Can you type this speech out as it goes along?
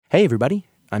Hey everybody,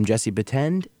 I'm Jesse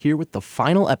Batend, here with the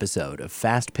final episode of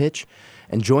Fast Pitch,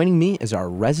 and joining me is our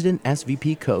resident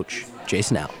SVP coach,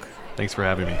 Jason Elk. Thanks for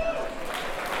having me.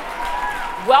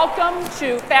 Welcome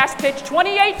to Fast Pitch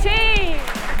 2018!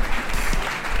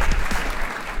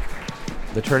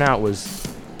 The turnout was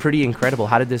pretty incredible.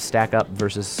 How did this stack up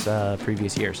versus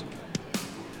previous years?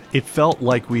 It felt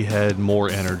like we had more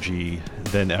energy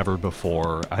than ever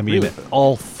before. I mean, Really?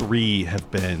 all three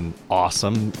have been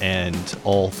awesome, and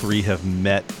all three have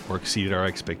met or exceeded our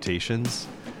expectations.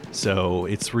 So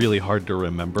it's really hard to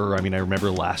remember. I mean, I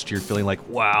remember last year feeling like,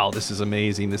 wow, this is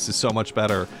amazing. This is so much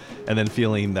better. And then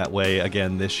feeling that way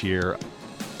again this year.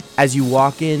 As you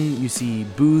walk in, you see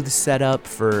booths set up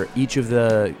for each of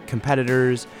the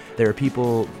competitors. There are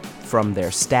people from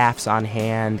their staffs on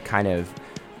hand, kind of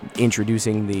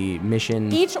introducing the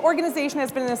mission. Each organization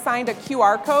has been assigned a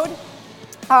QR code,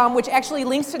 which actually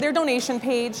links to their donation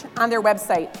page on their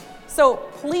website. So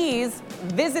please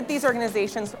visit these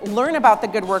organizations, learn about the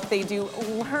good work they do,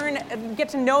 get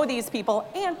to know these people,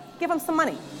 and give them some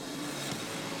money.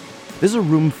 This is a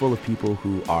room full of people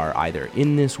who are either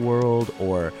in this world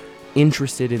or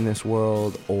interested in this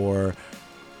world or,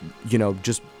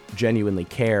 just genuinely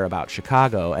care about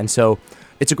Chicago. And so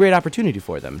it's a great opportunity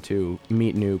for them to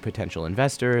meet new potential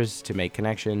investors, to make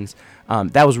connections.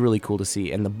 That was really cool to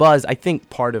see. And the buzz, I think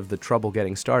part of the trouble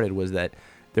getting started was that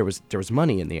there was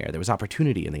money in the air. There was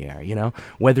opportunity in the air,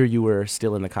 whether you were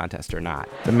still in the contest or not.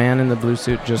 The man in the blue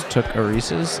suit just took a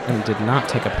Reese's and did not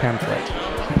take a pamphlet.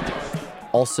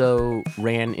 Also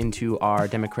ran into our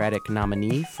Democratic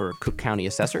nominee for Cook County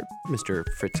Assessor, Mr.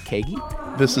 Fritz Kagi.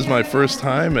 This is my first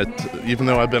time even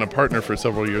though I've been a partner for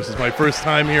several years, it's my first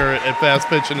time here at Fast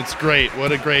Pitch, and it's great.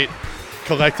 What a great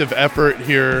collective effort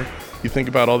here. You think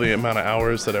about all the amount of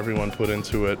hours that everyone put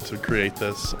into it to create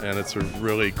this, and it's a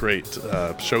really great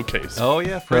showcase. Oh,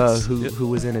 yeah, Fritz. Who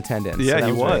was in attendance. Yeah, so that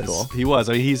he was. Very was. cool. He was.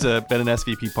 I mean, he's been an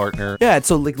SVP partner. Yeah,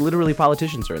 so literally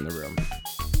politicians are in the room.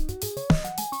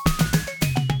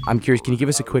 I'm curious, can you give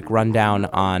us a quick rundown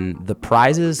on the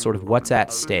prizes, sort of what's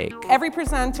at stake? Every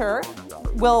presenter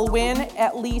will win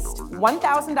at least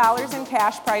 $1,000 in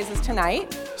cash prizes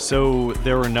tonight. So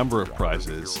there are a number of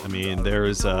prizes. I mean,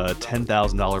 there's a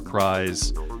 $10,000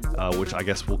 prize, which I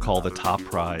guess we'll call the top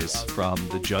prize from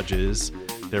the judges.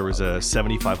 There was a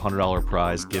 $7,500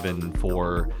 prize given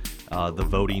for the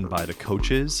voting by the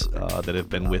coaches that have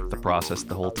been with the process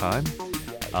the whole time.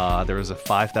 There was a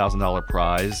 $5,000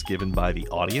 prize given by the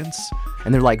audience.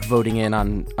 And they're voting in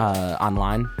on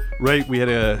online? Right, we had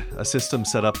a system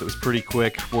set up that was pretty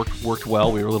quick, worked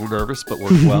well. We were a little nervous, but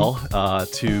worked well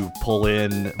to pull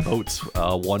in votes,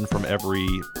 one from every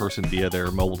person via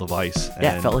their mobile device.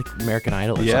 Yeah, it felt like American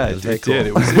Idol or Yeah, something. it did.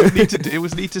 It was neat it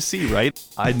was neat to see, right?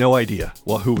 I had no idea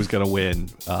who was going to win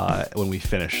when we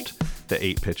finished the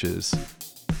 8 pitches.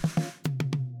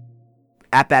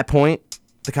 At that point,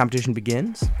 the competition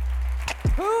begins.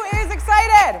 Who is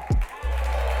excited?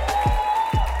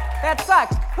 That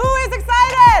sucked. Who is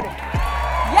excited?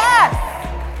 Yes!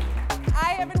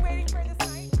 I have been waiting for this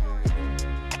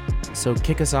night. So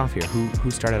kick us off here.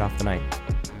 Who started off the night?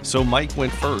 So Mike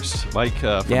went first. Mike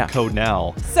from Yeah. Code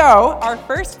Now. So our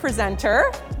first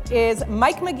presenter is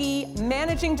Mike McGee,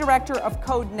 Managing Director of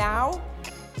Code Now.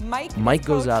 Mike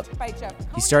goes up.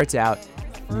 He starts out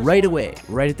right away,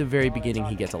 right at the very beginning,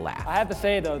 he gets a laugh. I have to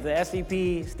say, though, the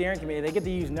SVP steering committee, they get to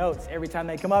use notes every time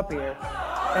they come up here.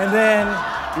 And then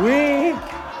we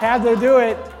have to do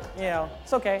it,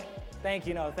 it's okay. Thank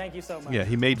you so much. Yeah,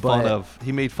 he made fun of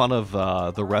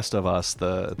the rest of us,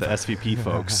 the SVP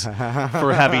folks,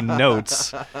 for having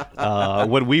notes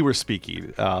when we were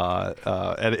speaking,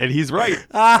 and he's right.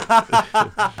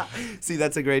 See,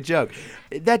 that's a great joke.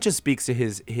 That just speaks to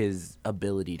his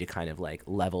ability to kind of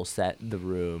level set the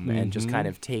room and just kind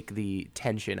of take the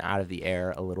tension out of the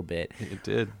air a little bit. It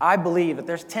did. I believe that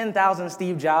there's 10,000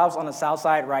 Steve Jobs on the South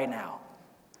Side right now,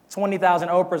 20,000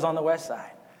 Oprahs on the West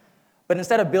Side. But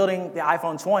instead of building the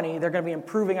iPhone 20, they're going to be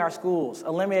improving our schools,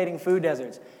 eliminating food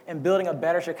deserts, and building a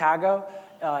better Chicago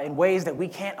in ways that we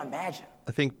can't imagine.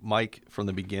 I think Mike, from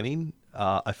the beginning,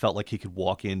 I felt like he could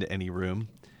walk into any room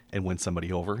and win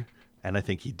somebody over, and I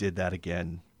think he did that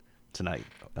again tonight.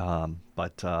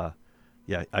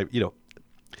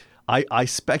 I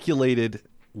speculated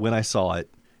when I saw it,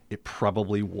 it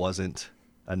probably wasn't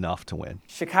enough to win.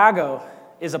 Chicago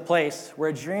is a place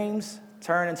where dreams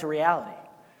turn into reality.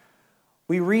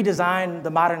 We redesigned the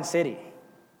modern city.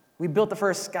 We built the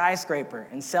first skyscraper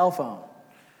and cell phone.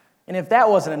 And if that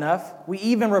wasn't enough, we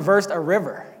even reversed a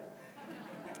river.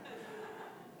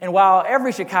 And while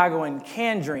every Chicagoan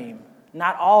can dream,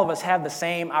 not all of us have the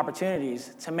same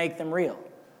opportunities to make them real,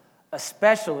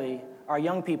 especially our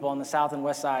young people on the south and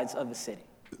west sides of the city.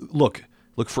 Look,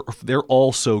 they're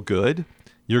all so good.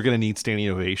 You're going to need standing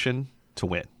ovation to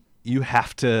win. You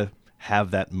have to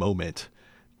have that moment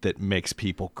that makes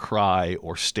people cry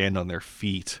or stand on their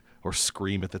feet or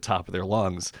scream at the top of their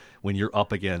lungs when you're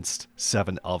up against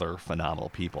 7 other phenomenal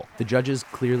people. The judges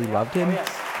clearly loved him. Oh,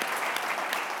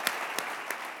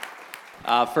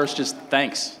 yes. First, just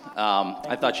thanks.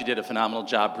 I thought you did a phenomenal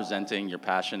job presenting your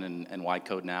passion, and Why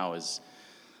Code Now is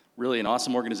really an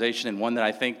awesome organization, and one that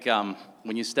I think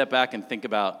when you step back and think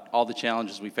about all the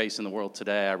challenges we face in the world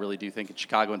today, I really do think in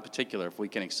Chicago in particular, if we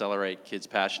can accelerate kids'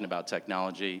 passion about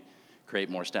technology, create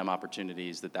more STEM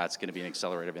opportunities, that's going to be an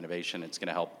accelerator of innovation. It's going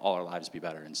to help all our lives be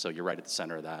better, and so you're right at the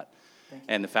center of that.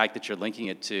 And the fact that you're linking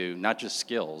it to not just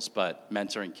skills, but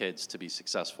mentoring kids to be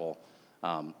successful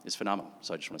is phenomenal.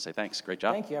 So I just want to say thanks. Great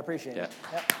job. Thank you. I appreciate it.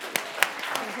 Yep.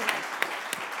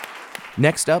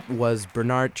 Next up was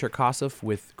Bernard Cherkasov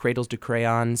with Cradles to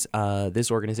Crayons. This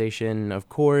organization, of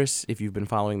course, if you've been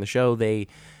following the show, they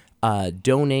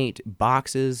donate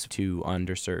boxes to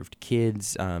underserved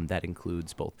kids. That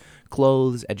includes both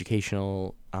clothes,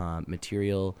 educational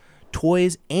material,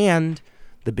 toys, and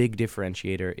the big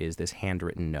differentiator is this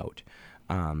handwritten note,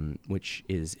 which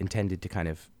is intended to kind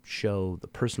of show the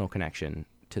personal connection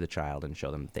to the child and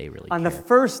show them that they really On care. the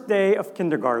first day of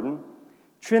kindergarten,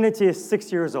 Trinity is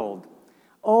 6 years old.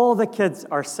 All the kids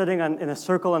are sitting in a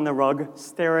circle on the rug,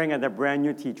 staring at their brand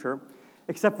new teacher,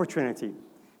 except for Trinity.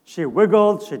 She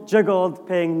wiggled, she jiggled,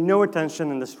 paying no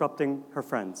attention and disrupting her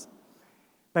friends.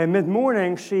 By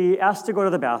mid-morning, she asked to go to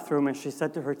the bathroom, and she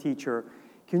said to her teacher,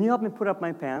 "Can you help me put up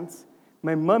my pants?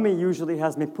 My mommy usually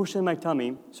has me push in my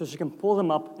tummy so she can pull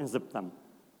them up and zip them."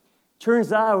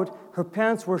 Turns out her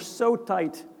pants were so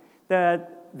tight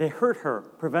that they hurt her,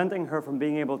 preventing her from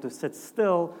being able to sit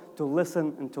still, to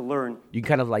listen, and to learn. You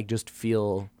kind of like just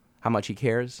feel how much he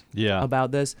cares Yeah.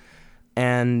 about this.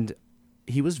 And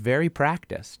he was very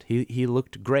practiced. He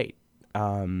looked great.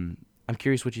 I'm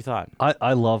curious what you thought.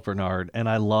 I love Bernard, and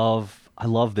I love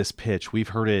this pitch. We've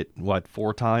heard it,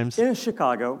 4 times? In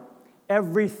Chicago,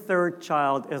 every third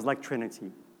child is like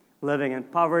Trinity, living in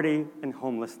poverty and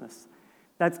homelessness.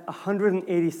 That's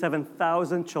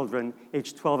 187,000 children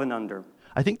aged 12 and under.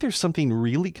 I think there's something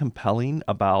really compelling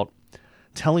about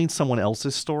telling someone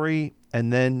else's story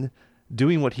and then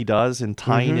doing what he does and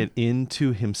tying it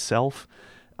into himself.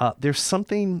 There's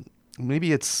something,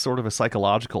 maybe it's sort of a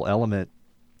psychological element,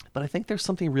 but I think there's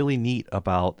something really neat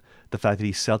about the fact that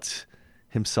he sets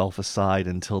himself aside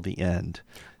until the end.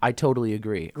 I totally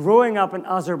agree. Growing up in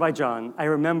Azerbaijan, I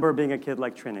remember being a kid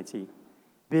like Trinity,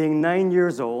 being 9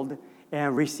 years old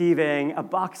and receiving a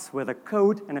box with a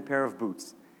coat and a pair of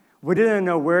boots. We didn't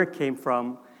know where it came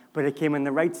from, but it came in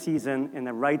the right season, in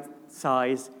the right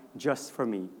size, just for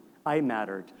me. I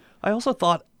mattered. I also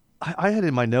thought, I had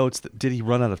in my notes that did he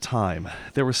run out of time?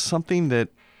 There was something that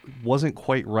wasn't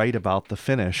quite right about the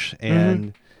finish,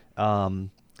 and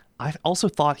I also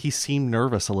thought he seemed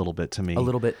nervous a little bit to me. A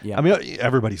little bit, yeah. I mean,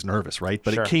 everybody's nervous, right?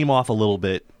 But Sure. it came off a little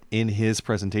bit in his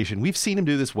presentation. We've seen him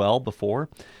do this well before.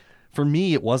 For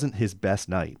me, it wasn't his best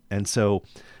night. And so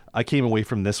I came away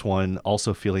from this one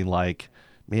also feeling like,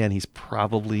 man, he's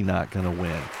probably not going to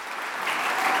win.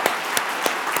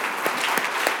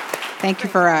 Thank you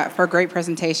for a great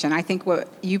presentation. I think what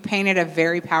you painted a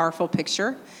very powerful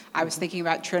picture. I was thinking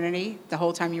about Trinity the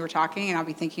whole time you were talking, and I'll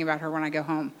be thinking about her when I go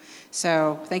home.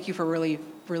 So thank you for really,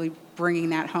 really bringing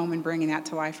that home and bringing that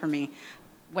to life for me.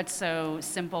 What's so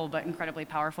simple but incredibly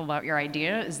powerful about your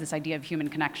idea is this idea of human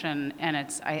connection, and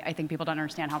I think people don't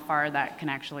understand how far that can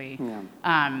actually,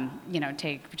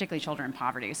 take particularly children in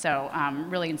poverty. So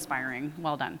really inspiring.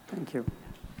 Well done. Thank you.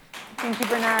 Thank you,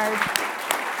 Bernard.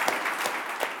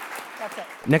 That's it.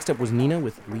 Next up was Nina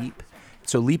with LEAP.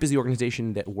 So LEAP is the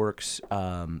organization that works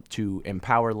to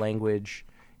empower language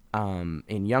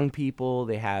in young people.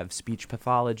 They have speech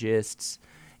pathologists,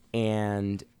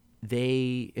 and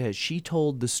she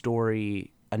told the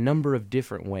story a number of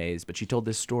different ways, but she told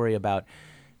this story about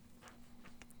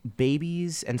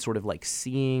babies and sort of like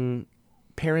seeing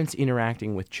parents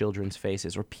interacting with children's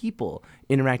faces or people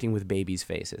interacting with babies'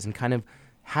 faces and kind of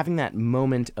having that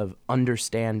moment of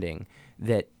understanding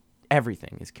that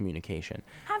everything is communication.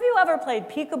 Have you ever played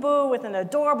peekaboo with an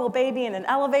adorable baby in an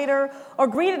elevator or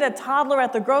greeted a toddler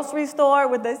at the grocery store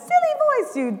with a silly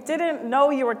voice you didn't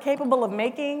know you were capable of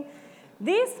making?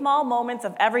 These small moments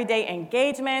of everyday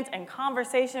engagement and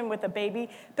conversation with a baby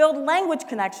build language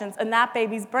connections in that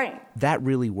baby's brain. That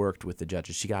really worked with the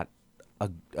judges. She got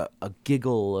a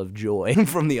giggle of joy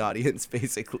from the audience,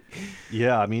 basically.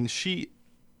 Yeah, I mean,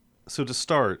 so to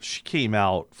start, she came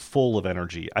out full of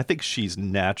energy. I think she's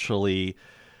naturally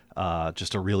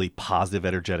just a really positive,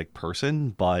 energetic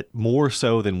person, but more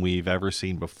so than we've ever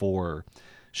seen before.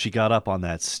 She got up on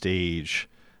that stage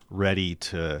ready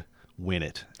to win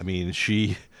it. I mean,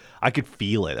 I could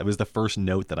feel it. It was the first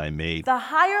note that I made. The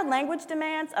higher language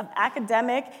demands of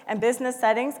academic and business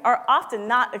settings are often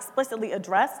not explicitly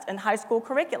addressed in high school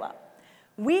curricula.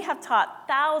 We have taught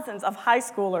thousands of high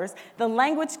schoolers the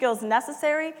language skills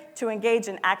necessary to engage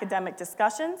in academic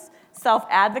discussions,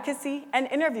 self-advocacy, and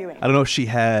interviewing. I don't know if she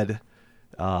had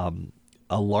a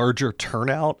larger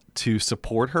turnout to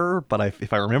support her, but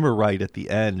if I remember right, at the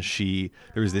end,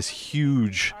 there was this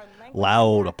huge,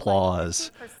 loud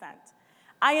applause.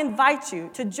 I invite you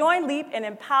to join LEAP in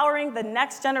empowering the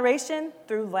next generation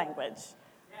through language.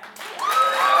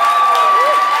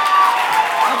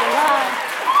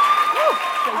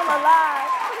 I'm alive.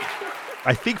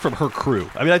 I think from her crew.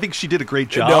 I mean, I think she did a great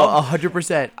job. No,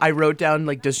 100%. I wrote down,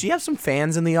 does she have some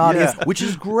fans in the audience? Yeah. Which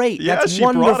is great. Yeah, That's she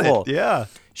wonderful. brought it. Yeah.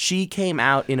 She came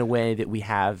out in a way that we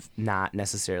have not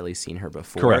necessarily seen her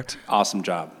before. Correct. Awesome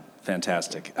job.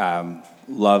 Fantastic.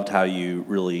 Loved how you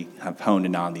really have honed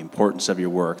in on the importance of your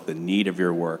work, the need of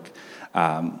your work.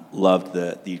 Loved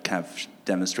that you kind of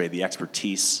demonstrated the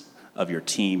expertise of your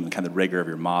team and kind of the rigor of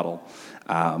your model.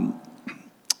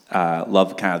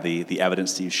 Love kind of the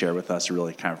evidence that you share with us,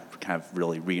 really kind of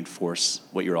really reinforce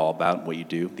what you're all about, what you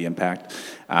do, the impact,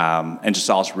 and just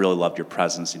also really loved your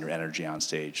presence and your energy on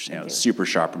stage. You know, super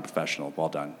sharp and professional. Well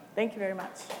done. Thank you very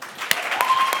much.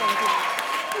 Thank you.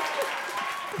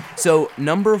 So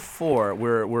number 4,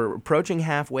 we're approaching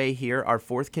halfway here. Our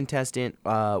fourth contestant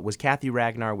was Kathy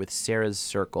Ragnar with Sarah's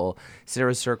Circle.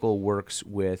 Sarah's Circle works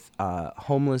with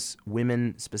homeless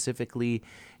women specifically,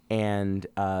 and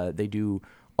they do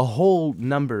a whole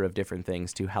number of different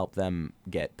things to help them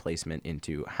get placement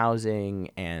into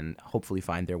housing and hopefully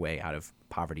find their way out of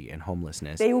poverty and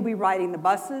homelessness. They will be riding the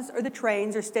buses or the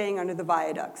trains or staying under the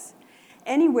viaducts,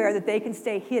 anywhere that they can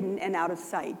stay hidden and out of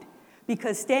sight,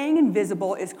 because staying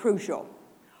invisible is crucial.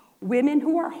 Women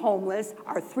who are homeless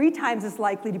are 3 times as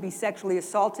likely to be sexually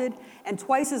assaulted and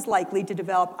twice as likely to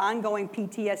develop ongoing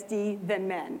PTSD than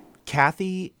men.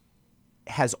 Kathy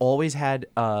has always had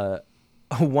a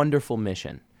wonderful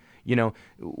mission. You know,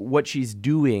 what she's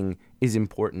doing is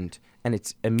important, and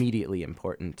it's immediately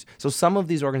important. So some of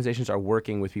these organizations are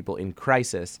working with people in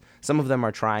crisis. Some of them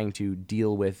are trying to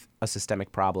deal with a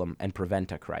systemic problem and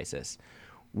prevent a crisis.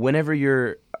 Whenever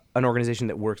you're an organization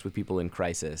that works with people in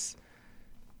crisis,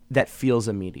 that feels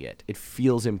immediate. It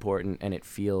feels important, and it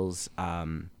feels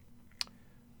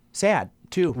sad,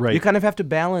 too. Right. You kind of have to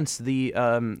balance the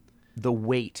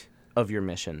weight of your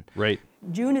mission. Right.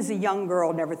 June, as a young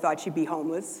girl, never thought she'd be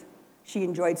homeless. She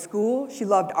enjoyed school, she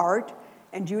loved art,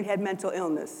 and June had mental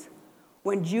illness.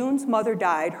 When June's mother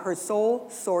died, her sole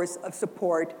source of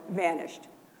support vanished.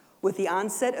 With the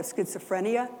onset of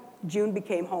schizophrenia, June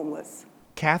became homeless.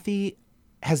 Kathy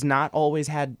has not always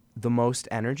had the most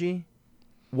energy.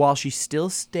 While she still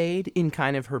stayed in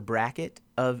kind of her bracket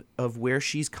of where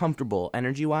she's comfortable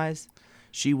energy-wise,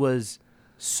 she was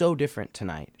so different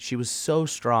tonight. She was so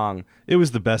strong. It was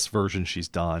the best version she's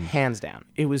done. Hands down.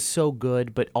 It was so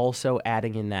good, but also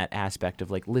adding in that aspect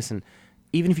of listen,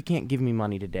 even if you can't give me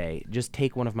money today, just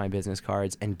take one of my business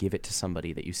cards and give it to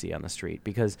somebody that you see on the street,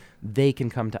 because they can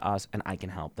come to us and I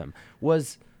can help them.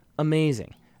 Was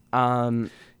amazing. The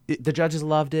judges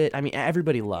loved it. I mean,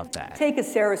 everybody loved that. Take a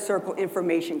Sarah's Circle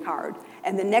information card,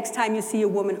 and the next time you see a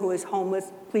woman who is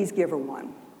homeless, please give her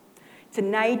one.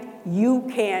 Tonight, you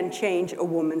can change a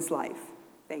woman's life.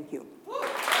 Thank you.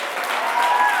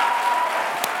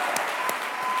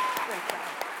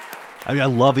 I mean, I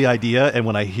love the idea, and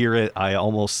when I hear it, I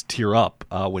almost tear up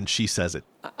when she says it.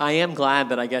 I am glad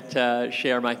that I get to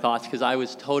share my thoughts, because I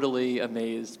was totally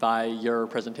amazed by your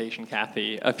presentation,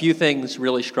 Kathy. A few things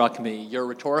really struck me. Your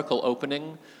rhetorical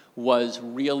opening was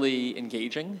really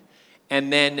engaging,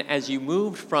 and then as you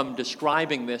moved from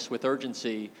describing this with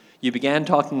urgency, you began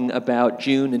talking about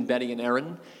June and Betty and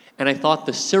Erin, and I thought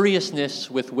the seriousness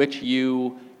with which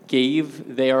you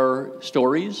gave their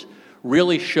stories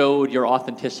really showed your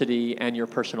authenticity and your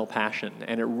personal passion,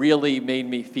 and it really made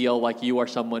me feel like you are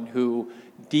someone who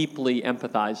deeply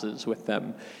empathizes with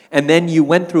them. And then you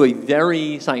went through a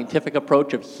very scientific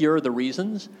approach of here are the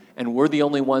reasons, and we're the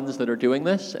only ones that are doing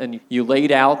this, and you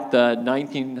laid out the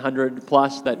 1,900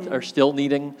 plus that are still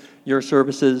needing your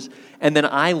services. And then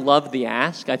I love the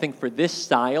ask. I think for this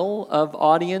style of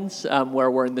audience,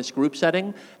 where we're in this group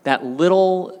setting, that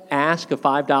little ask of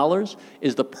 $5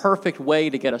 is the perfect way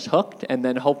to get us hooked, and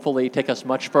then hopefully take us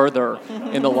much further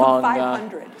in the long...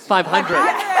 500. 500.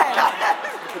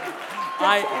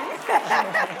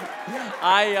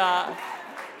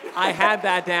 I had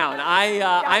that down.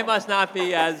 I must not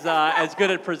be as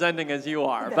good at presenting as you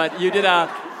are, but you did a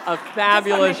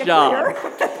fabulous job.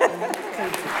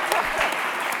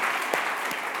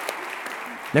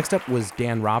 Next up was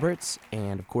Dan Roberts,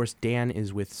 and of course Dan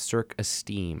is with Cirque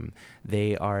Esteem.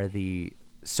 They are the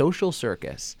social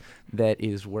circus that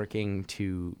is working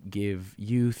to give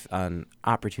youth an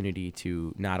opportunity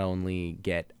to not only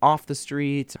get off the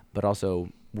streets, but also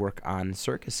work on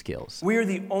circus skills. We are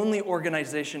the only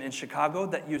organization in Chicago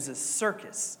that uses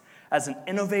circus as an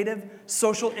innovative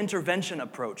social intervention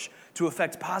approach to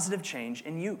affect positive change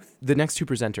in youth. The next two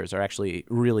presenters are actually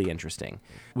really interesting.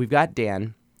 We've got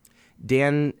Dan.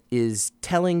 Dan is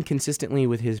telling consistently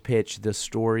with his pitch the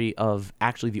story of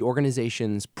actually the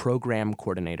organization's program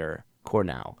coordinator,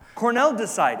 Cornell. Cornell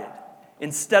decided,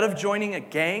 instead of joining a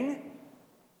gang,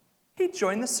 he'd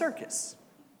join the circus.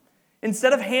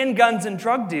 Instead of handguns and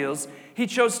drug deals, he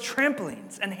chose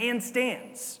trampolines and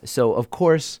handstands. So, of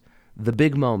course, the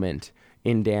big moment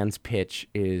in Dan's pitch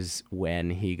is when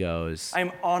he goes,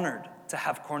 I'm honored to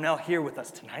have Cornell here with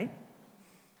us tonight.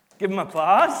 Give him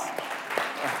applause.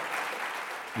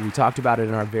 We talked about it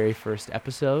in our very first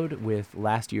episode with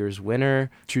last year's winner,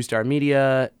 True Star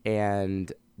Media, and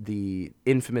the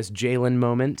infamous Jalen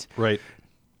moment. Right.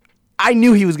 I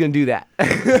knew he was going to do that.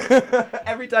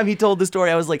 Every time he told the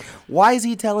story, I was like, why is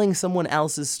he telling someone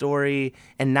else's story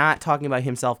and not talking about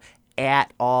himself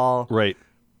at all? Right.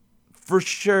 For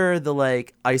sure, the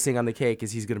icing on the cake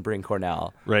is he's going to bring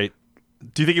Cornell. Right.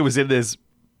 Do you think it was in his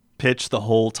pitch the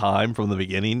whole time from the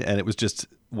beginning, and it was just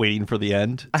waiting for the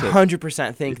end? I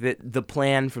 100% think that the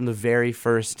plan from the very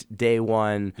first day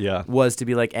one was to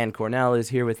be like, and Cornell is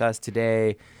here with us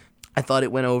today. I thought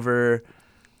it went over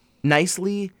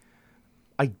nicely.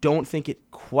 I don't think it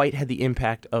quite had the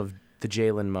impact of the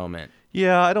Jalen moment.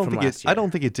 Yeah, I don't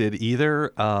think it did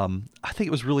either. I think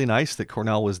it was really nice that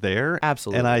Cornell was there.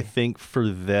 Absolutely. And I think for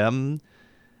them,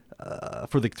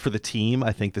 for the team,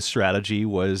 I think the strategy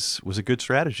was a good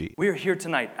strategy. We are here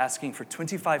tonight asking for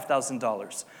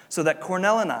 $25,000 so that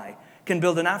Cornell and I can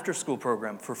build an after-school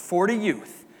program for 40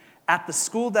 youth at the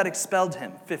school that expelled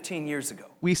him 15 years ago.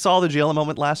 We saw the Jalen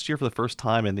moment last year for the first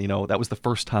time, and that was the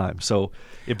first time, so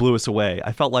it blew us away.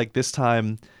 I felt like this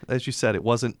time, as you said, it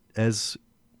wasn't as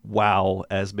wow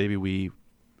as maybe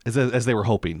as they were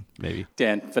hoping, maybe.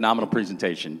 Dan, phenomenal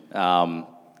presentation.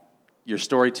 Your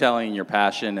storytelling, your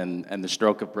passion, and the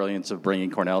stroke of brilliance of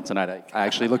bringing Cornell tonight. I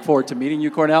actually look forward to meeting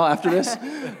you, Cornell, after this.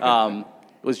 It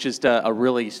was just a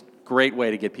really great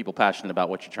way to get people passionate about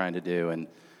what you're trying to do. And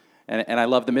I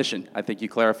love the mission. I think you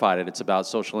clarified it. It's about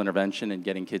social intervention and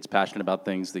getting kids passionate about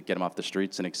things that get them off the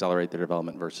streets and accelerate their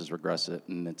development versus regress it.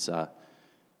 And it's a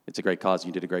great cause.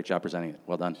 You did a great job presenting it.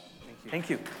 Well done. Thank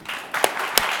you.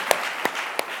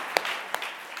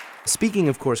 Speaking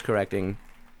of course correcting,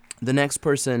 the next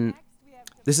person,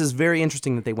 this is very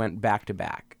interesting that they went back to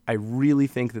back. I really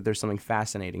think that there's something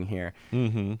fascinating here.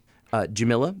 Mm-hmm.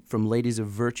 Jamila from Ladies of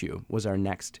Virtue was our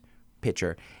next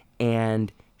pitcher.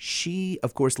 And she,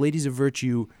 of course, Ladies of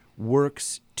Virtue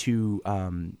works to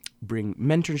bring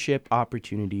mentorship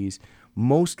opportunities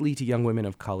mostly to young women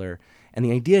of color. And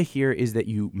the idea here is that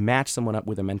you match someone up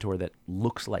with a mentor that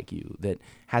looks like you, that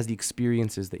has the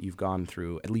experiences that you've gone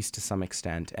through, at least to some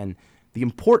extent, and the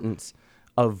importance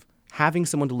of having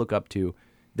someone to look up to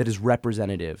that is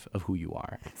representative of who you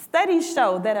are. Studies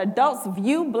show that adults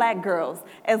view Black girls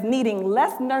as needing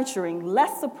less nurturing,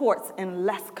 less supports, and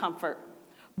less comfort.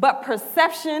 But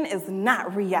perception is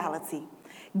not reality.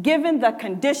 Given the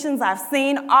conditions I've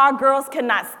seen, our girls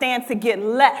cannot stand to get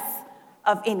less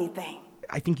of anything.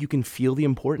 I think you can feel the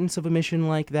importance of a mission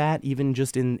like that, even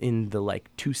just in the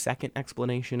 2-second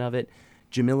explanation of it.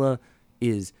 Jamila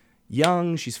is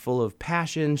young, she's full of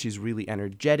passion, she's really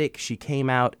energetic. She came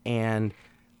out and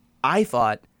I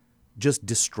thought just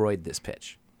destroyed this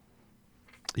pitch.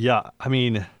 Yeah, I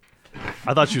mean,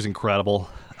 I thought she was incredible.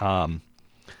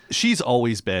 She's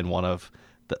always been one of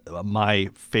my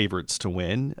favorites to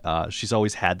win. She's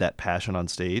always had that passion on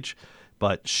stage,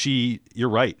 but you're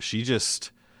right, she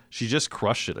just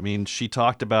crushed it. I mean, she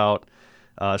talked about,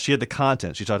 she had the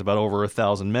content. She talked about over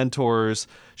 1,000 mentors.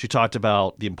 She talked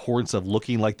about the importance of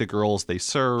looking like the girls they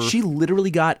serve. She literally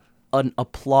got an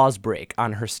applause break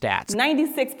on her stats.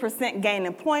 96% gain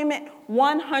employment,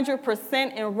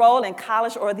 100% enroll in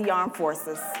college or the armed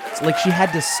forces. So, she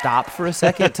had to stop for a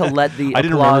second to let the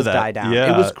applause die down.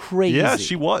 Yeah. It was crazy. Yeah,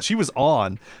 she was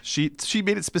on. She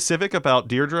made it specific about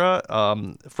Deirdre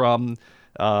from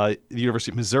the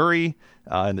University of Missouri,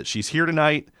 and that she's here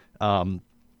tonight.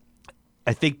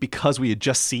 I think because we had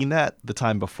just seen that the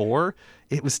time before,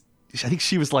 it was I think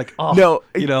she was like, oh, No,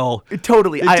 you know,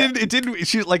 totally. It didn't.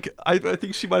 She like, I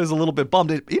think she was a little bit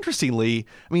bummed. Interestingly,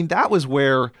 I mean, that was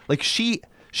where like she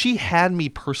had me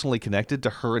personally connected to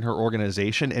her and her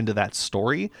organization and to that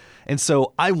story. And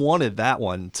so I wanted that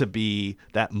one to be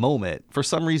that moment. For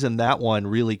some reason, that one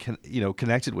really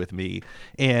connected with me.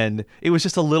 And it was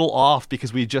just a little off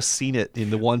because we'd just seen it in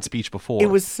the one speech before. It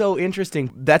was so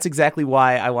interesting. That's exactly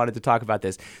why I wanted to talk about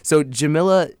this. So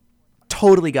Jamila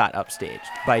totally got upstaged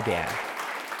by Dan.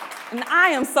 And I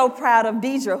am so proud of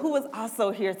Deidre, who is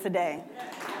also here today.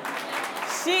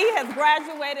 She has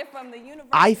graduated from the university.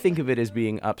 I think of it as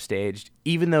being upstaged,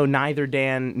 even though neither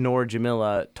Dan nor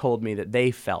Jamila told me that they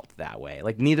felt that way.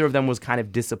 Like, neither of them was kind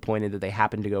of disappointed that they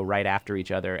happened to go right after each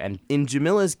other. And in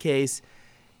Jamila's case,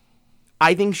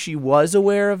 I think she was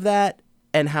aware of that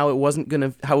and how it was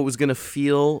gonna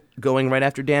feel going right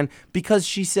after Dan, because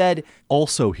she said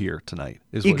also here tonight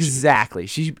is what exactly.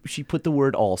 She put the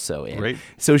word also in. Right.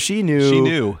 So she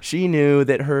knew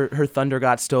that her thunder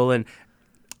got stolen.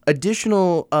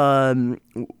 Additional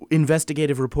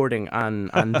investigative reporting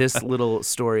on this little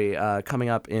story coming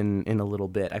up in a little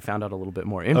bit. I found out a little bit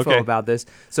more info about this.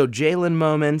 So Jalen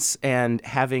moments and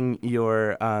having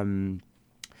your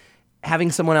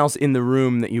having someone else in the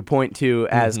room that you point to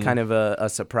as kind of a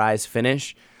surprise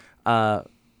finish.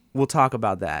 We'll talk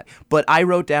about that. But I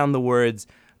wrote down the words,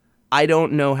 I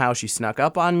don't know how she snuck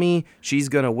up on me. She's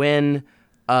gonna win.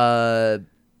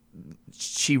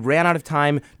 She ran out of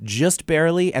time just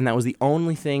barely, and that was the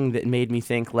only thing that made me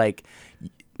think, like,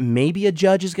 maybe a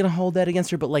judge is going to hold that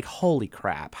against her, but, like, holy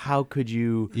crap, how could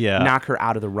you knock her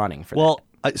out of the running for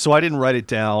that? So I didn't write it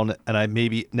down,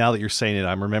 and now that you're saying it,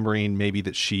 I'm remembering maybe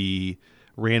that she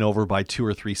ran over by 2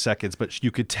 or 3 seconds, but you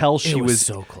could tell she was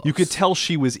so close. You could tell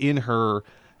she was in her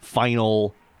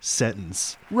final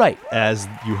sentence. Right. As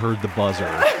you heard the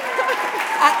buzzer.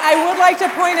 I would like to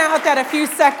point out that a few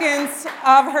seconds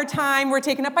of her time were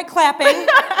taken up by clapping.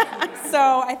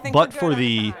 So I think. But for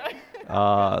the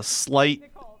slight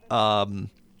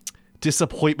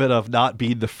disappointment of not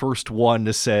being the first one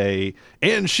to say,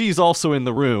 and she's also in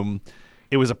the room,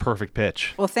 it was a perfect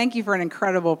pitch. Well, thank you for an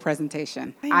incredible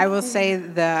presentation. I will say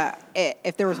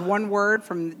if there was one word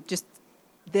from just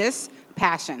this,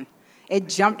 passion. It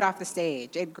jumped off the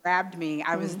stage. It grabbed me.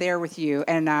 I was there with you,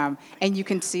 and you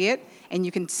can see it. And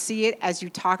you can see it as you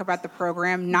talk about the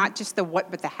program, not just the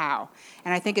what, but the how.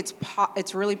 And I think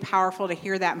it's really powerful to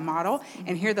hear that model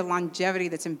and hear the longevity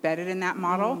that's embedded in that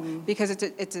model, because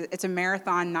it's a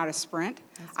marathon, not a sprint.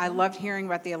 I loved hearing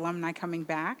about the alumni coming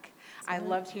back. I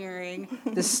loved hearing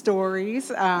the stories.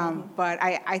 But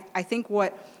I think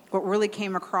what really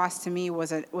came across to me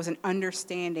was an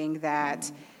understanding that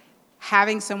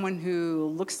having someone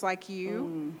who looks like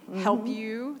you help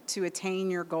you to attain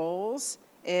your goals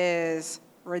is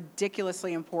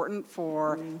ridiculously important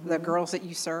for the girls that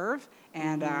you serve,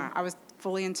 and I was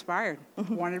fully inspired.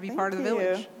 Wanted to be part of the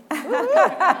village.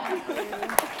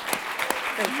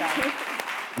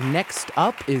 Next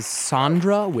up is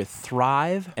Sandra with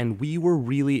Thrive, and we were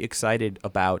really excited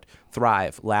about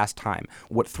Thrive last time.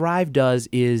 What Thrive does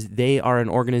is they are an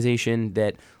organization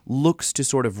that looks to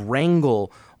sort of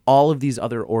wrangle all of these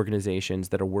other organizations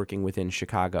that are working within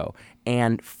Chicago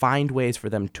and find ways for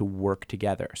them to work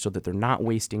together so that they're not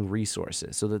wasting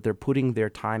resources, so that they're putting their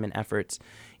time and efforts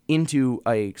into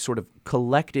a sort of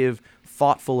collective,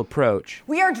 thoughtful approach.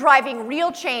 We are driving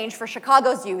real change for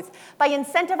Chicago's youth by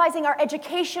incentivizing our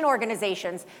education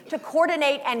organizations to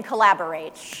coordinate and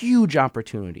collaborate. Huge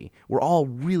opportunity. We're all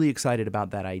really excited about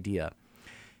that idea.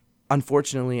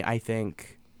 Unfortunately, I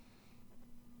think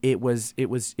it was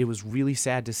really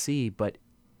sad to see, but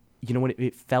you know what?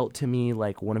 It felt to me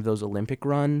like one of those Olympic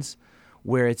runs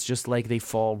where it's just like they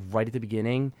fall right at the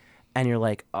beginning, and you're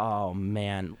like, oh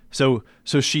man. So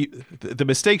the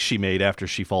mistake she made after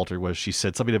she faltered was she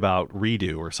said something about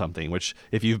redo or something, which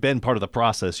if you've been part of the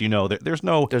process, you know there's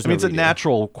no it's a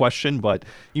natural question, but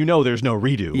you know there's no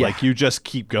redo. Yeah. Like you just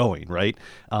keep going, right?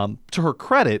 To her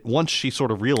credit, once she sort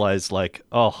of realized like,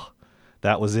 oh,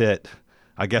 that was it,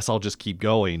 I guess I'll just keep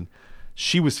going,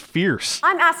 she was fierce.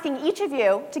 I'm asking each of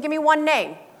you to give me one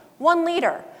name, one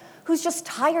leader, who's just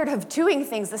tired of doing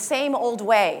things the same old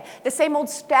way, the same old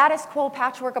status quo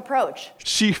patchwork approach.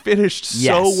 She finished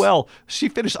so well.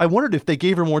 I wondered if they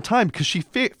gave her more time, because she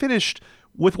finished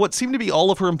with what seemed to be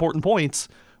all of her important points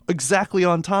exactly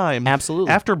on time. Absolutely.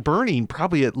 After burning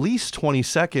probably at least 20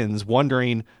 seconds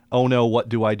wondering, oh no, what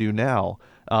do I do now?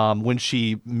 When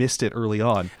she missed it early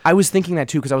on. I was thinking that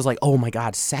too, because I was like, oh my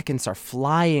God, seconds are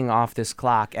flying off this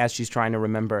clock as she's trying to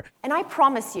remember. And I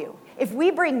promise you, if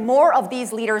we bring more of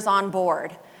these leaders on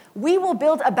board, we will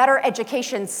build a better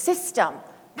education system,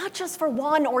 not just for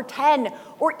 1 or 10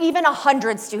 or even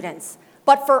 100 students,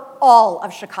 but for all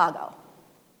of Chicago.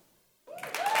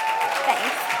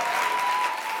 Thanks.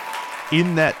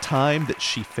 In that time that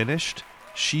she finished,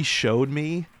 she showed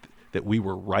me that we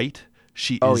were right.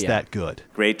 She is that good.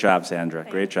 Great job, Sandra.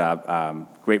 Great job.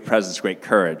 Great presence, great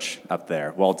courage up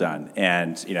there. Well done.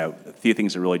 And, you know, a few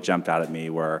things that really jumped out at me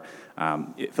were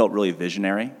it felt really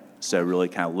visionary. So really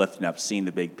kind of lifting up, seeing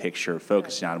the big picture,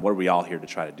 focusing on what are we all here to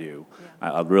try to do.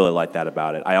 I really like that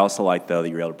about it. I also like, though, that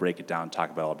you were able to break it down and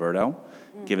talk about Alberto,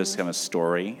 give us kind of a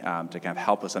story to kind of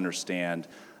help us understand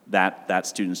that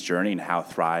student's journey and how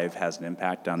Thrive has an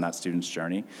impact on that student's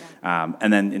journey.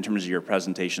 And then in terms of your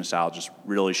presentation style, just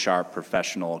really sharp,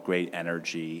 professional, great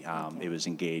energy. It was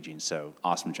engaging, so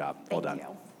awesome job. Well done.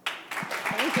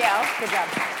 Thank you. Good job.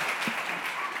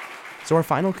 So our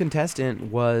final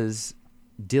contestant was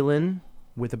Dylan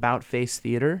with About Face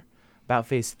Theater. About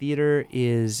Face Theater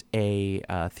is a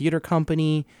theater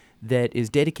company that is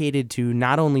dedicated to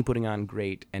not only putting on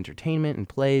great entertainment and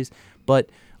plays, but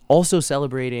also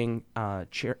celebrating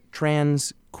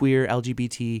trans, queer,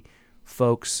 LGBT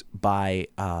folks by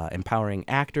empowering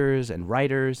actors and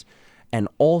writers, and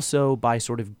also by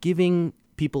sort of giving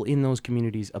people in those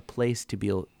communities a place to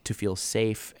feel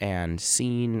safe and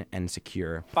seen and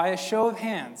secure. By a show of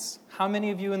hands, how many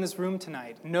of you in this room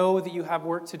tonight know that you have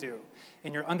work to do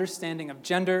in your understanding of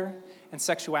gender and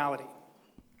sexuality?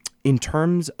 In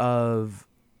terms of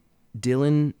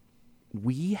Dylan,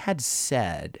 we had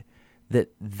said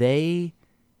that they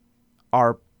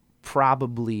are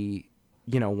probably,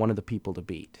 one of the people to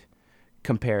beat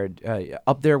compared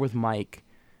up there with Mike.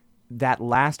 That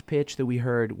last pitch that we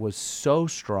heard was so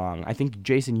strong. I think,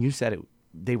 Jason, you said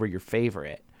they were your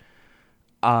favorite.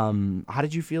 How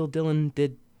did you feel Dylan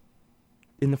did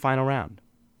in the final round?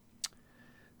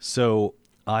 So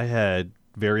I had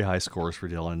very high scores for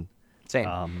Dylan.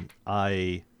 Same.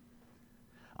 I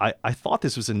thought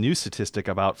this was a new statistic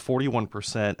about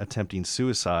 41% attempting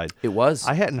suicide. It was.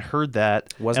 I hadn't heard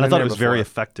that, Wasn't and I thought in it was there very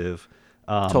before. effective.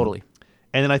 Totally.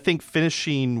 And then I think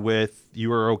finishing with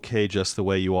 "You Are Okay Just the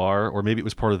Way You Are," or maybe it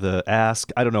was part of the ask.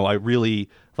 I don't know. I really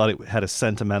thought it had a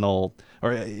sentimental,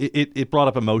 or it brought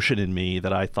up emotion in me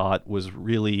that I thought was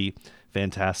really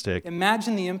fantastic.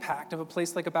 Imagine the impact of a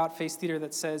place like About Face Theater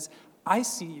that says, I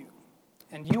see you,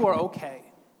 and you are okay,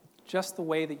 just the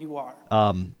way that you are.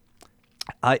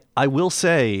 I will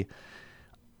say,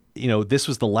 this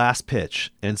was the last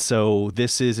pitch, and so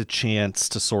this is a chance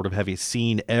to sort of have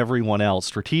seen everyone else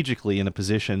strategically in a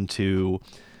position to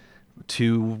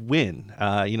win.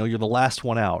 You're the last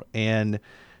one out, and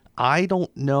I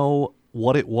don't know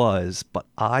what it was, but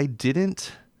I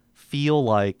didn't feel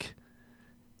like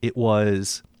it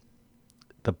was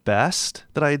the best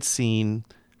that I had seen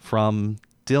from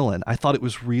Dylan. I thought it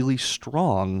was really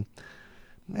strong.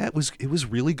 It was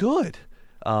really good.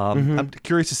 I'm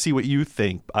curious to see what you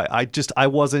think. I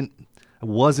wasn't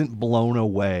blown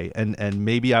away, and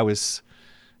maybe I was.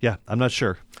 Yeah, I'm not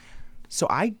sure. So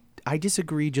I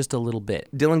disagree just a little bit.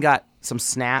 Dylan got some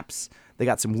snaps. They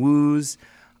got some woos.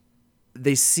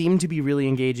 They seem to be really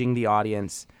engaging the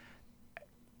audience.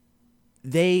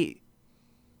 They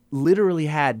literally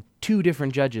had 2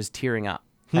 different judges tearing up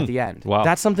at the end. Wow.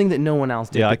 That's something that no one else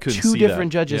did. Yeah, I But couldn't 2 see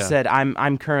different that. judges Yeah. said,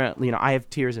 I'm currently, I have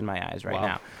tears in my eyes right Wow.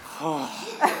 now.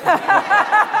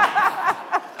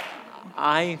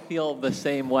 I feel the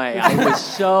same way. I was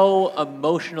so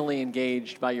emotionally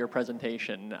engaged by your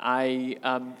presentation. I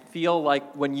feel like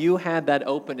when you had that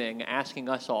opening asking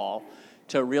us all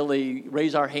to really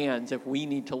raise our hands if we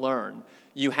need to learn,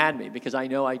 you had me, because I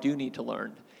know I do need to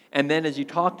learn. And then as you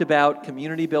talked about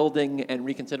community building and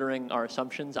reconsidering our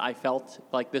assumptions, I felt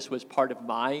like this was part of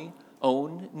my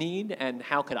own need and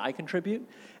how could I contribute.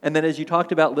 And then as you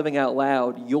talked about living out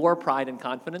loud, your pride and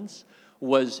confidence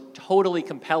was totally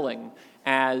compelling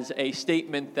as a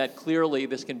statement that clearly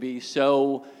this can be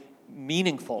so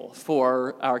meaningful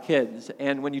for our kids.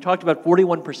 And when you talked about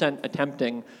 41%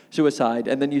 attempting suicide,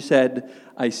 and then you said,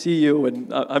 I see you,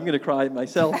 and I'm going to cry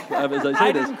myself as I say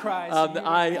I this. didn't cry, so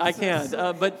I can't.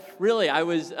 But really, I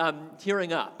was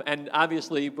tearing up. And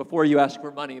obviously, before you ask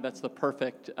for money, that's the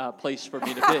perfect place for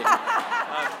me to be.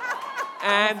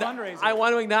 And I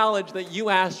want to acknowledge that you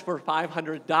asked for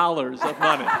 $500 of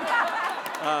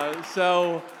money.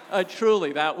 So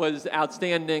truly, that was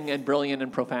outstanding and brilliant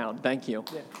and profound. Thank you.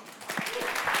 Yeah.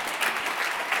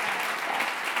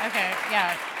 Okay,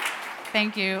 yeah.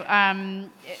 Thank you.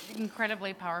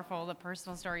 Incredibly powerful, the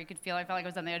personal story. You could feel, I felt like I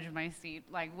was on the edge of my seat,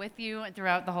 like with you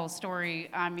throughout the whole story.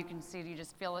 You can see, you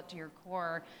just feel it to your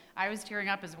core. I was tearing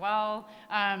up as well.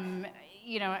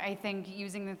 I think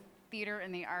using theater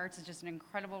and the arts is just an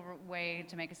incredible way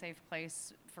to make a safe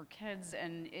place for kids,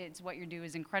 and it's what you do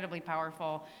is incredibly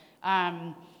powerful.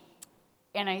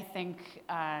 And I think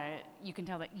you can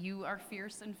tell that you are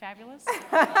fierce and fabulous.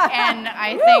 And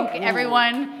I think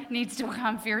everyone needs to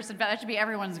become fierce and fabulous. That should be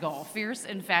everyone's goal. Fierce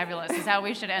and fabulous is how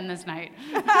we should end this night.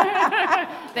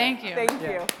 Thank you. Thank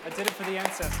you. I did it for the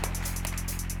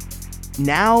ancestors.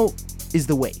 Now is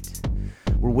the wait.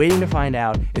 We're waiting to find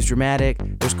out. It's dramatic.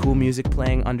 There's cool music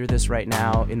playing under this right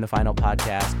now in the final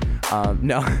podcast.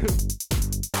 No.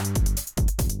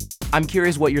 I'm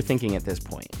curious what you're thinking at this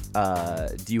point.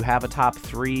 Do you have a top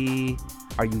three?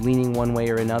 Are you leaning one way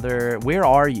or another? Where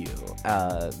are you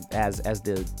as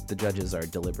the judges are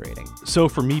deliberating? So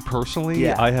for me personally,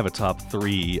 I have a top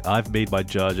three. I've made my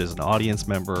judge as an audience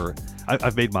member.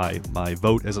 I've made my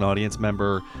vote as an audience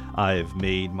member. I've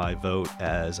made my vote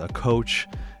as a coach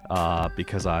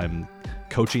because I'm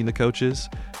coaching the coaches.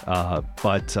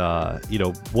 But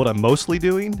what I'm mostly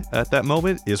doing at that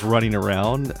moment is running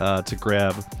around to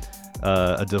grab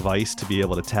a device to be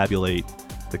able to tabulate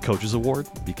the coaches award,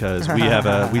 because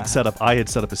I had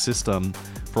set up a system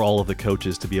for all of the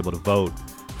coaches to be able to vote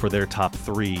for their top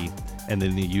three, and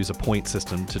then you use a point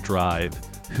system to drive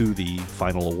who the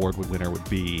final award winner would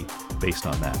be based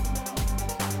on that.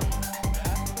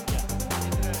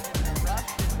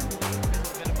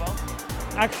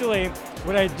 Actually,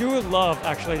 what I do love,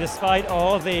 despite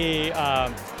all the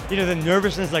the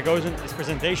nervousness that goes into these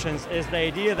presentations, is the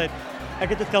idea that I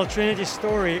get to tell Trinity's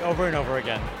story over and over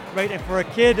again, right? And for a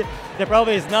kid that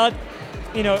probably is not,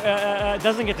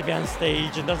 doesn't get to be on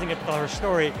stage and doesn't get to tell her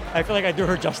story, I feel like I do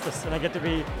her justice and I get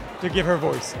to give her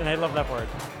voice, and I love that part.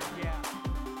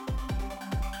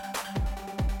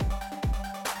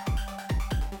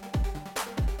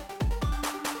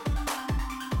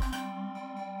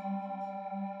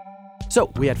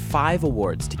 So we had 5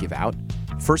 awards to give out.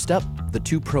 First up, the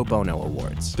 2 Pro Bono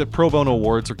Awards. The Pro Bono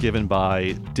Awards are given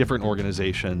by different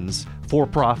organizations,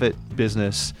 for-profit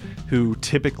business, who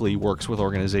typically works with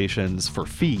organizations for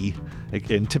fee,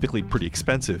 and typically pretty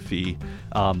expensive fee.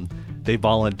 They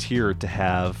volunteer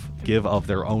to give of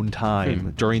their own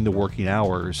time during the working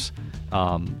hours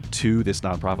to this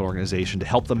nonprofit organization to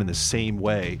help them in the same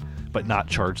way, but not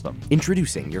charge them.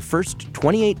 Introducing your first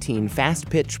 2018 Fast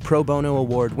Pitch Pro Bono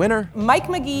Award winner, Mike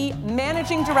McGee,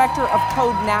 Managing Director of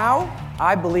Code Now.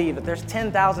 I believe that there's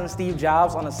 10,000 Steve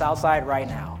Jobs on the South Side right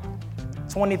now,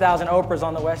 20,000 Oprahs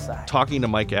on the West Side. Talking to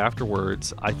Mike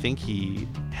afterwards, I think he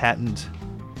hadn't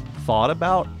thought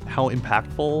about how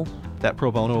impactful that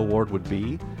Pro Bono Award would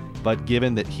be, but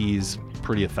given that he's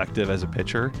pretty effective as a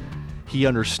pitcher, he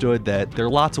understood that there are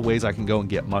lots of ways I can go and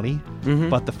get money,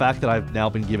 but the fact that I've now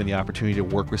been given the opportunity to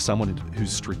work with someone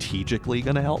who's strategically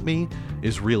going to help me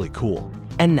is really cool.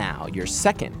 And now, your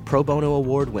second Pro Bono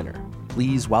Award winner.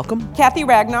 Please welcome Kathy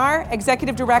Ragnar,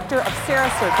 Executive Director of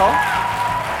Sarah Circle.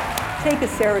 Take a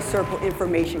Sarah Circle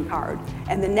information card,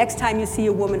 and the next time you see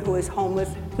a woman who is homeless,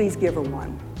 please give her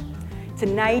one.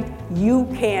 Tonight, you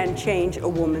can change a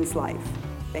woman's life.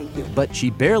 Thank you. But she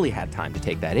barely had time to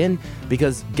take that in,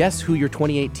 because guess who your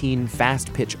 2018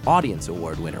 Fast Pitch Audience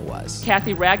Award winner was?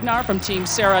 Kathy Ragnar from Team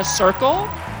Sarah Circle.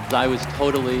 I was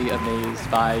totally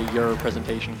amazed by your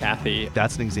presentation, Kathy.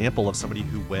 That's an example of somebody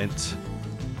who went,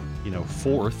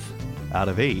 4th out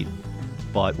of 8,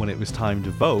 but when it was time to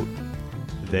vote,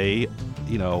 they,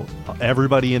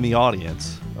 everybody in the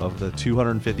audience of the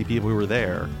 250 people who were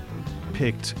there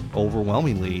picked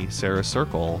overwhelmingly Sarah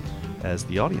Circle as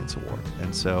the audience award.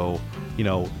 And so,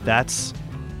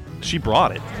 she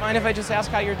brought it. Mind if I just ask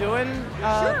how you're doing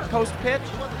post-pitch?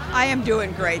 I am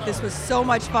doing great. This was so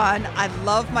much fun. I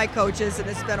love my coaches, and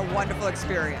it's been a wonderful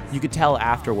experience. You could tell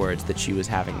afterwards that she was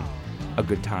having a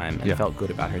good time and felt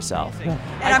good about herself. And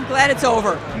I'm glad it's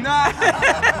over.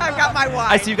 I've got my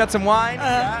wine. I see you've got some wine.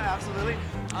 Yeah, absolutely.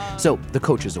 So, the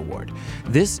Coaches Award.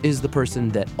 This is the person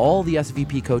that all the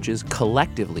SVP coaches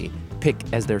collectively pick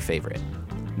as their favorite.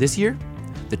 This year,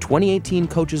 the 2018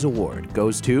 Coaches Award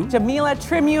goes to Jamila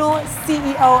Trimule,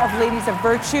 CEO of Ladies of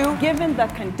Virtue. Given the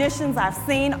conditions I've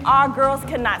seen, our girls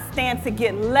cannot stand to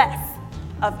get less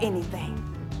of anything.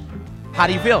 How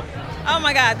do you feel? Oh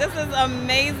my God, this is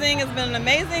amazing. It's been an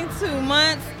amazing 2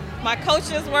 months. My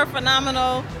coaches were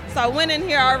phenomenal. So I went in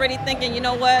here already thinking, you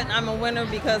know what, I'm a winner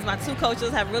because my 2 coaches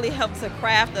have really helped to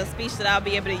craft a speech that I'll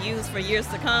be able to use for years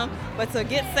to come. But to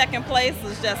get second place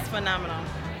was just phenomenal.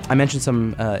 I mentioned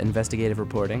some investigative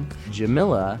reporting.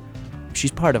 Jamila,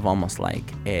 she's part of almost like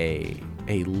a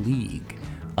league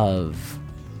of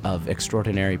of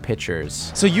extraordinary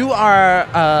pitchers. So you are,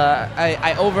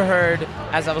 I overheard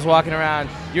as I was walking around,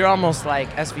 you're almost like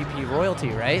SVP royalty,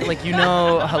 right? Like, you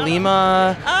know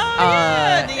Halima.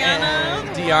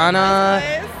 Deanna.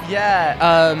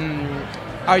 Yeah.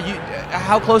 Are you?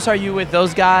 How close are you with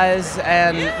those guys?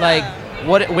 And like,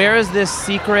 where is this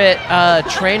secret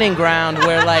training ground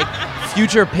where like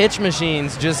future pitch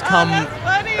machines just come,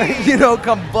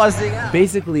 come buzzing out?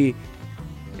 Basically,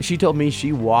 she told me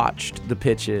she watched the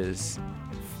pitches,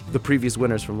 the previous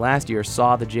winners from last year,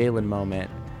 saw the Jalen moment,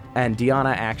 and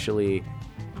Deanna actually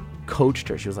coached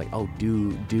her. She was like, "Oh,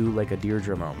 do like a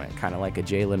Deirdre moment, kind of like a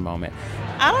Jalen moment."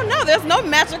 I don't know. There's no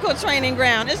magical training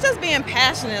ground. It's just being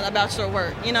passionate about your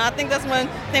work. I think that's one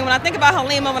thing. When I think about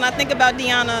Halima, when I think about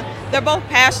Deanna, they're both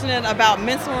passionate about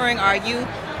mentoring our youth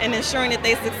and ensuring that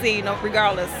they succeed,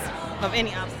 regardless of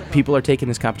any obstacle. People are taking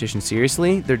this competition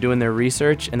seriously. They're doing their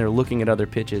research and they're looking at other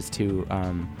pitches to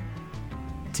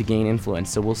gain influence.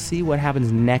 So we'll see what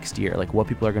happens next year, like what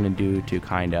people are going to do to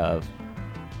kind of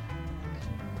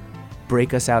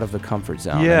break us out of the comfort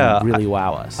zone and really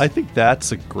wow us. I think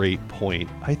that's a great point.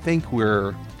 I think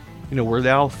we're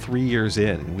now 3 years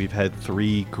in, and we've had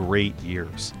 3 great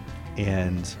years,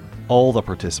 and all the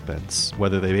participants,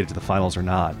 whether they made it to the finals or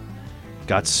not,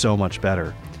 got so much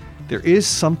better. There is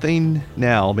something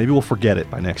now, maybe we'll forget it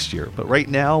by next year, but right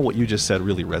now what you just said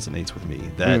really resonates with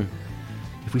me, that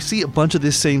if we see a bunch of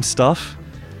this same stuff,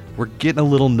 we're getting a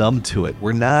little numb to it.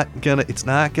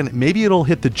 Maybe it'll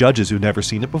hit the judges who've never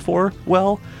seen it before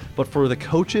well, but for the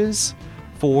coaches,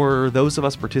 for those of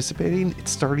us participating,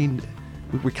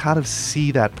 we kind of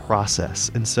see that process.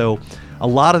 And so a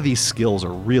lot of these skills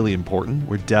are really important.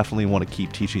 We definitely want to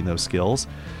keep teaching those skills,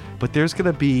 but there's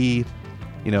going to be,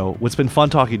 what's been fun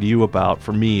talking to you about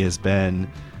for me has been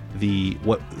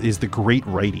what is the great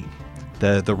writing.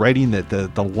 The writing, that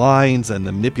the lines and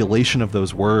the manipulation of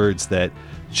those words that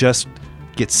just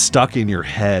get stuck in your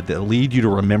head, that lead you to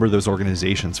remember those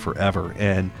organizations forever.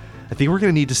 And I think we're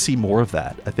going to need to see more of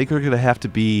that. I think we're going to have to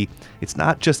be, it's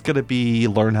not just going to be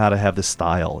learn how to have the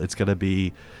style. It's going to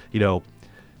be,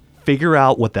 figure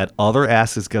out what that other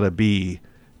ass is going to be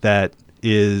that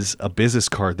is a business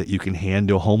card that you can hand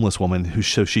to a homeless woman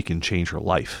so she can change her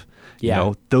life.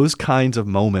 Yeah. Those kinds of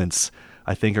moments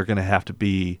I think are going to have to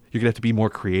be, you're going to have to be more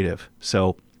creative.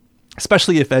 So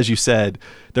especially if, as you said,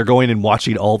 they're going and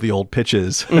watching all the old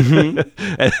pitches and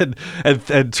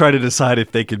try to decide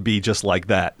if they could be just like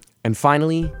that. And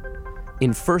finally,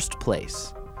 in first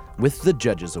place, with the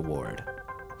Judges Award,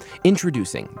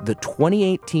 introducing the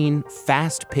 2018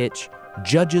 Fast Pitch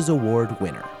Judges Award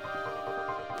winner.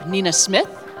 Nina Smith.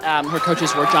 Her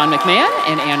coaches were John McMahon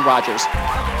and Ann Rogers.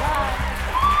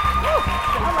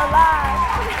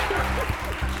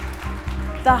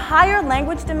 The higher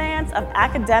language demands of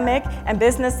academic and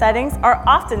business settings are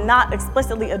often not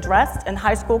explicitly addressed in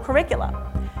high school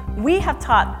curricula. We have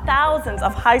taught thousands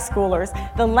of high schoolers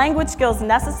the language skills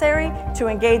necessary to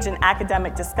engage in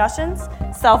academic discussions,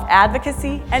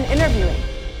 self-advocacy, and interviewing.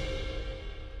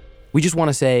 We just want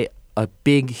to say a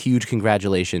big, huge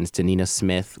congratulations to Nina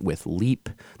Smith with LEAP.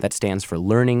 That stands for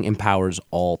Learning Empowers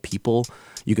All People.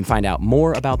 You can find out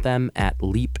more about them at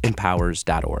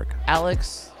leapempowers.org.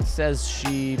 Alex says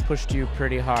she pushed you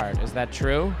pretty hard. Is that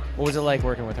true? What was it like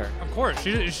working with her? Of course.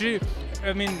 Sorry,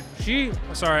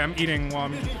 I'm eating while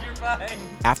I'm... You're fine.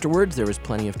 Afterwards, there was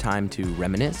plenty of time to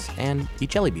reminisce and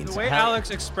eat jelly beans. The way Alex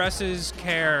expresses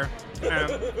care...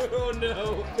 Oh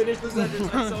no, finish the sentence,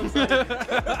 I'm so excited.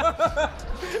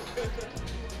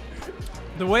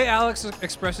 The way Alex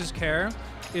expresses care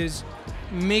is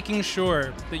making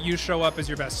sure that you show up as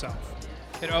your best self.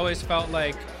 It always felt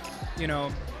like,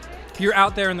 you're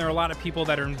out there and there are a lot of people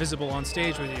that are invisible on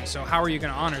stage with you. So how are you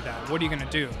going to honor that? What are you going to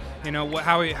do?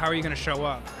 How are you going to show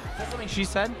up? Is that something she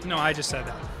said? No, I just said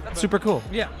that. That's super cool.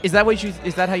 Yeah. Is that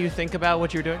how you think about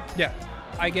what you're doing? Yeah.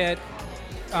 I get,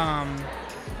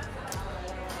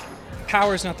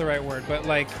 power is not the right word, but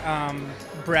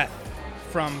breath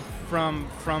from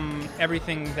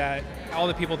everything that, all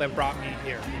the people that brought me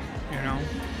here, Yeah.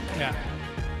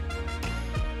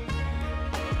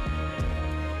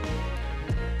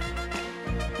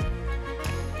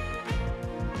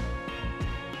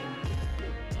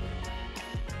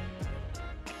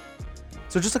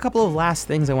 So just a couple of last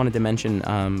things I wanted to mention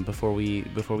before we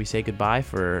say goodbye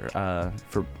for a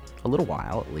little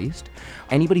while at least.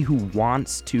 Anybody who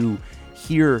wants to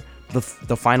hear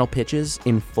the final pitches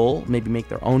in full, maybe make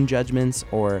their own judgments,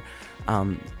 or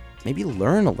maybe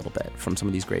learn a little bit from some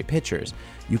of these great pitchers,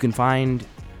 you can find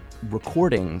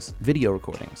video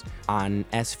recordings on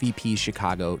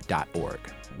svpchicago.org.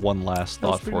 One last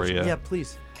thought for you. Yeah,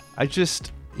 please.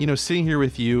 sitting here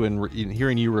with you and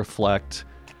hearing you reflect,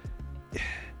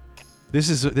 this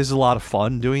is a lot of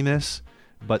fun doing this,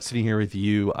 but sitting here with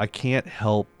you, I can't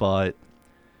help but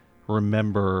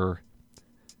remember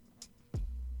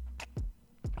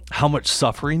how much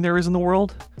suffering there is in the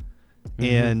world.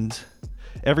 And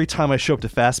every time I show up to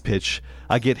Fast Pitch,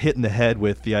 I get hit in the head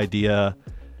with the idea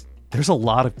there's a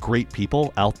lot of great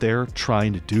people out there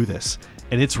trying to do this,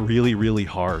 and it's really, really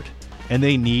hard, and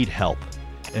they need help.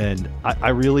 And I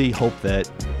really hope that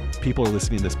people are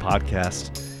listening to this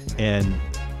podcast and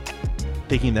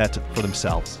thinking that for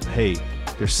themselves. Hey,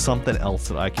 there's something else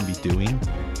that I can be doing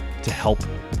to help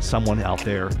someone out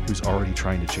there who's already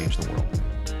trying to change the world.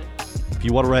 If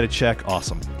you want to write a check,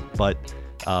 awesome. But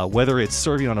whether it's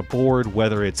serving on a board,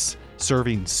 whether it's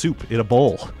serving soup in a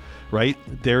bowl, right?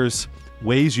 There's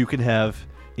ways you can have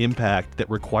impact that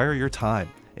require your time,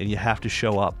 and you have to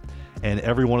show up. And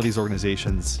every one of these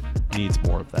organizations needs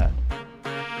more of that.